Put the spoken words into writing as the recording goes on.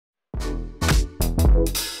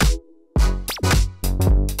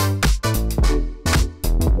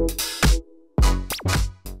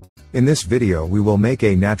In this video we will make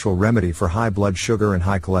a natural remedy for high blood sugar and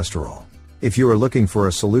high cholesterol. If you are looking for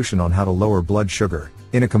a solution on how to lower blood sugar,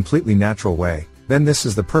 in a completely natural way, then this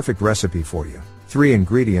is the perfect recipe for you. 3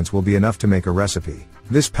 ingredients will be enough to make a recipe.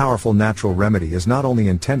 This powerful natural remedy is not only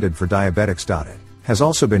intended for diabetics. It has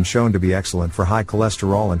also been shown to be excellent for high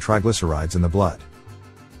cholesterol and triglycerides in the blood.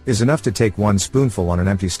 Is enough to take 1 spoonful on an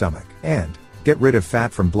empty stomach, and get rid of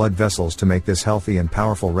fat from blood vessels. To make this healthy and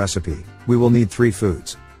powerful recipe, we will need 3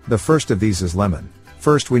 foods. The first of these is lemon.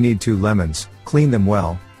 First we need 2 lemons, clean them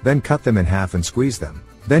well, then cut them in half and squeeze them.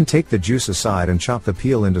 Then take the juice aside and chop the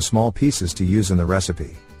peel into small pieces to use in the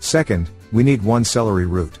recipe. Second, we need 1 celery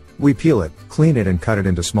root. We peel it, clean it and cut it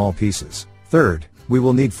into small pieces. Third, we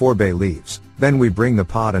will need 4 bay leaves. Then we bring the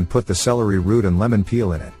pot and put the celery root and lemon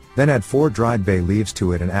peel in it. Then add 4 dried bay leaves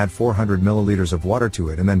to it and add 400 milliliters of water to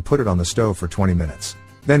it and then put it on the stove for 20 minutes.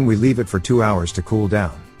 Then we leave it for 2 hours to cool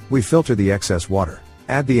down. We filter the excess water.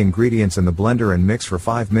 Add the ingredients in the blender and mix for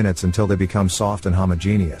 5 minutes until they become soft and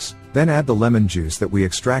homogeneous. Then add the lemon juice that we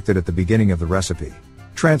extracted at the beginning of the recipe.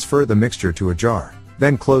 Transfer the mixture to a jar.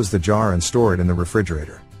 Then close the jar and store it in the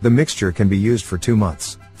refrigerator. The mixture can be used for 2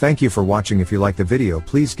 months. Thank you for watching. If you like the video,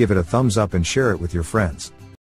 please give it a thumbs up and share it with your friends.